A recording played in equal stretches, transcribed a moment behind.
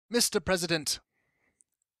Mr. President,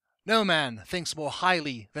 no man thinks more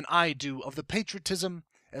highly than I do of the patriotism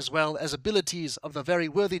as well as abilities of the very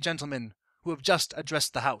worthy gentlemen who have just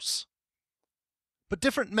addressed the House. But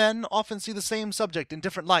different men often see the same subject in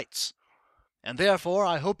different lights, and therefore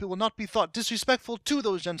I hope it will not be thought disrespectful to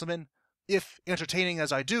those gentlemen if, entertaining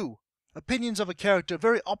as I do opinions of a character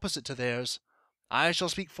very opposite to theirs, I shall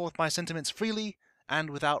speak forth my sentiments freely and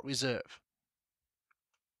without reserve.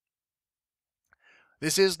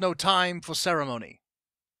 This is no time for ceremony.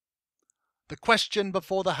 The question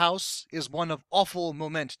before the House is one of awful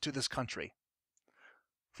moment to this country.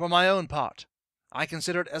 For my own part, I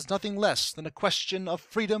consider it as nothing less than a question of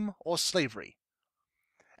freedom or slavery,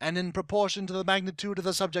 and in proportion to the magnitude of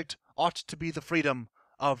the subject ought to be the freedom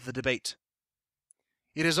of the debate.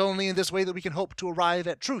 It is only in this way that we can hope to arrive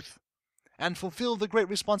at truth, and fulfill the great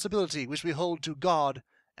responsibility which we hold to God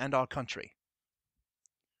and our country.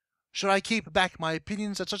 Should I keep back my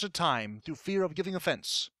opinions at such a time through fear of giving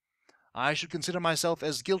offense, I should consider myself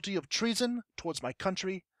as guilty of treason towards my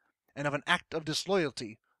country, and of an act of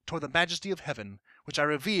disloyalty toward the majesty of heaven, which I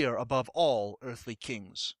revere above all earthly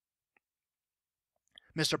kings.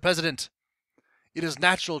 Mr. President, it is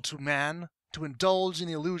natural to man to indulge in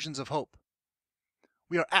the illusions of hope.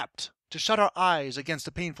 We are apt to shut our eyes against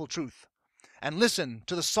a painful truth, and listen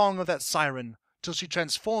to the song of that siren till she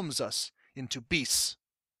transforms us into beasts.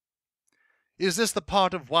 Is this the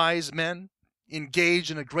part of wise men,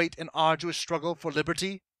 engaged in a great and arduous struggle for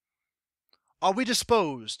liberty? Are we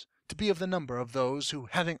disposed to be of the number of those who,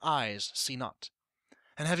 having eyes, see not,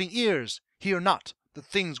 and having ears, hear not the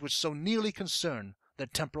things which so nearly concern their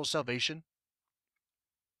temporal salvation?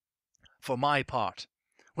 For my part,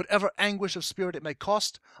 whatever anguish of spirit it may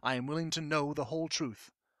cost, I am willing to know the whole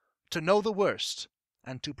truth, to know the worst,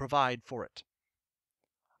 and to provide for it.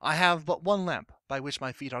 I have but one lamp by which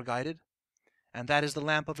my feet are guided, and that is the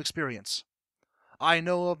lamp of experience. I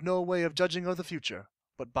know of no way of judging of the future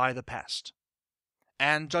but by the past.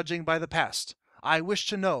 And judging by the past, I wish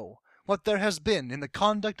to know what there has been in the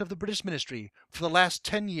conduct of the British ministry for the last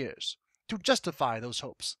 10 years to justify those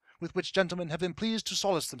hopes with which gentlemen have been pleased to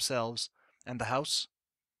solace themselves and the House.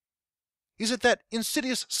 Is it that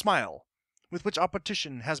insidious smile with which our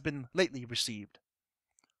petition has been lately received?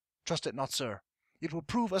 Trust it not, sir. It will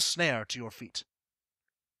prove a snare to your feet.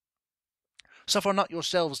 Suffer not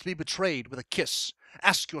yourselves to be betrayed with a kiss.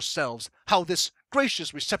 Ask yourselves how this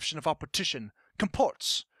gracious reception of our petition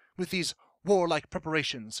comports with these warlike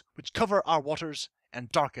preparations which cover our waters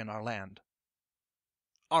and darken our land.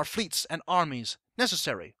 Are fleets and armies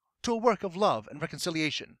necessary to a work of love and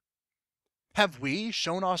reconciliation? Have we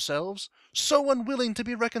shown ourselves so unwilling to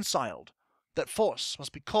be reconciled that force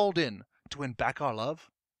must be called in to win back our love?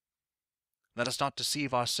 Let us not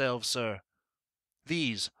deceive ourselves, sir.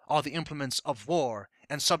 These are the implements of war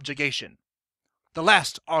and subjugation, the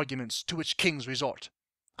last arguments to which kings resort.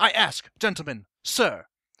 I ask, gentlemen, sir,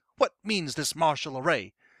 what means this martial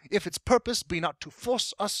array, if its purpose be not to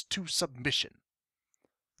force us to submission?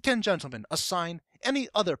 Can gentlemen assign any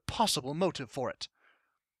other possible motive for it?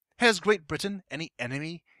 Has Great Britain any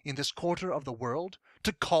enemy in this quarter of the world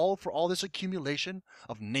to call for all this accumulation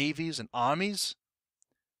of navies and armies?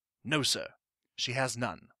 No, sir, she has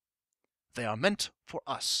none. They are meant for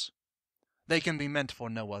us. They can be meant for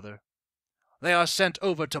no other. They are sent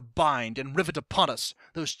over to bind and rivet upon us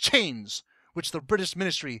those chains which the British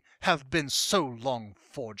ministry have been so long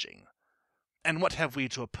forging. And what have we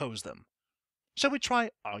to oppose them? Shall we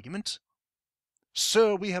try argument?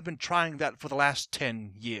 Sir, we have been trying that for the last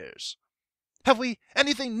 10 years. Have we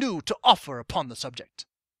anything new to offer upon the subject?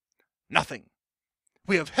 Nothing.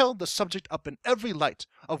 We have held the subject up in every light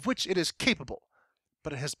of which it is capable,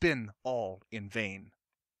 but it has been all in vain.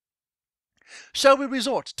 Shall we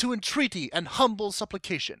resort to entreaty and humble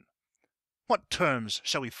supplication? What terms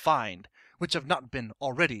shall we find which have not been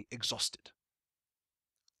already exhausted?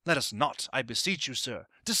 Let us not, I beseech you, sir,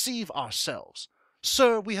 deceive ourselves.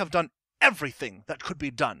 Sir, we have done everything that could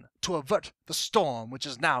be done to avert the storm which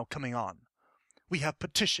is now coming on. We have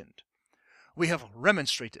petitioned. We have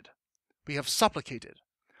remonstrated. We have supplicated.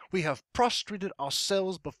 We have prostrated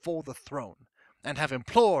ourselves before the throne, and have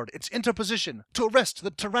implored its interposition to arrest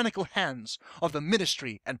the tyrannical hands of the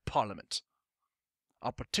ministry and parliament.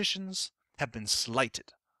 Our petitions have been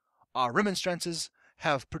slighted. Our remonstrances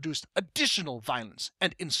have produced additional violence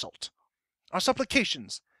and insult. Our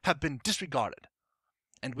supplications have been disregarded,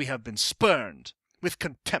 and we have been spurned with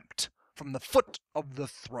contempt from the foot of the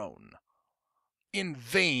throne. In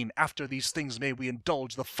vain after these things may we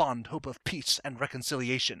indulge the fond hope of peace and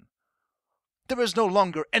reconciliation. There is no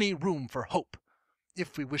longer any room for hope.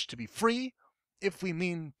 If we wish to be free, if we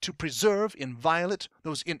mean to preserve inviolate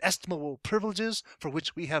those inestimable privileges for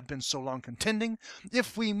which we have been so long contending,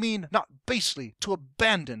 if we mean not basely to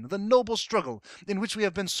abandon the noble struggle in which we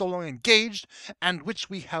have been so long engaged, and which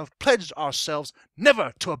we have pledged ourselves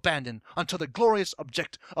never to abandon until the glorious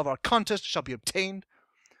object of our contest shall be obtained,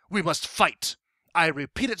 we must fight. I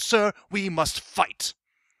repeat it, sir, we must fight.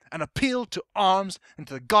 An appeal to arms and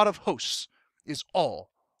to the God of hosts is all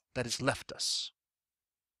that is left us.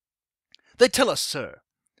 They tell us, sir,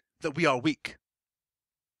 that we are weak,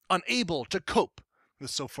 unable to cope with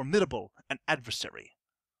so formidable an adversary.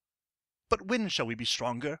 But when shall we be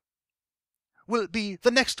stronger? Will it be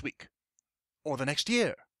the next week, or the next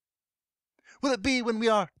year? Will it be when we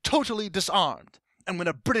are totally disarmed, and when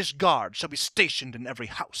a British guard shall be stationed in every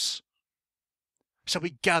house? Shall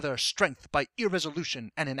we gather strength by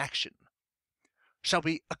irresolution and inaction? Shall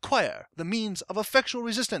we acquire the means of effectual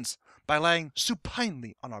resistance by lying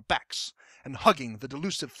supinely on our backs and hugging the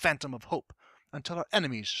delusive phantom of hope until our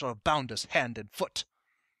enemies shall have bound us hand and foot?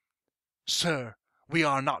 Sir, we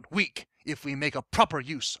are not weak if we make a proper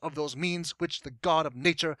use of those means which the God of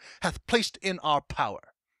nature hath placed in our power.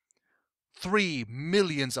 3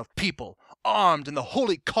 millions of people, armed in the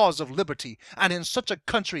holy cause of liberty, and in such a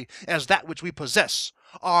country as that which we possess,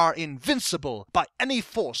 are invincible by any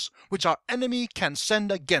force which our enemy can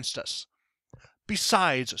send against us.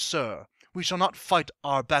 Besides, sir, we shall not fight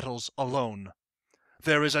our battles alone.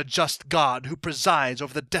 There is a just God who presides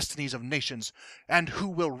over the destinies of nations, and who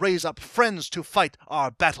will raise up friends to fight our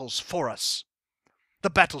battles for us. The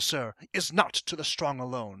battle, sir, is not to the strong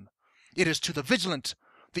alone. It is to the vigilant,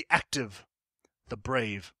 the active, the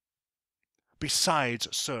brave. Besides,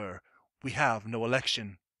 sir, we have no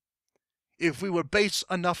election. If we were base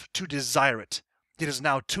enough to desire it, it is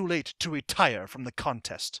now too late to retire from the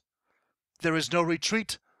contest. There is no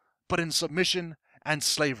retreat but in submission and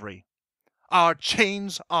slavery. Our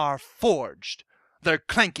chains are forged. Their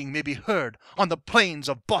clanking may be heard on the plains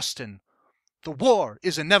of Boston. The war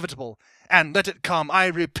is inevitable, and let it come. I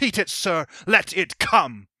repeat it, sir, let it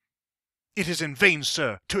come. It is in vain,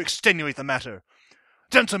 sir, to extenuate the matter.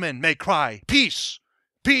 Gentlemen may cry, peace,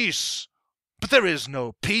 peace, but there is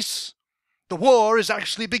no peace. The war is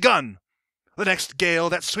actually begun. The next gale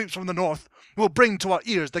that sweeps from the north will bring to our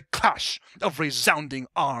ears the clash of resounding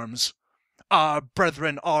arms. Our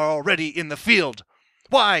brethren are already in the field.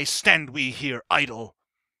 Why stand we here idle?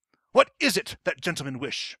 What is it that gentlemen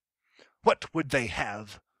wish? What would they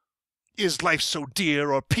have? Is life so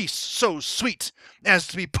dear, or peace so sweet, as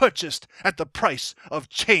to be purchased at the price of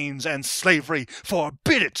chains and slavery?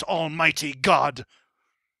 Forbid it, Almighty God!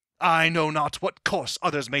 I know not what course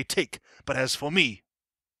others may take, but as for me,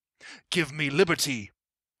 give me liberty,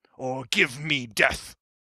 or give me death.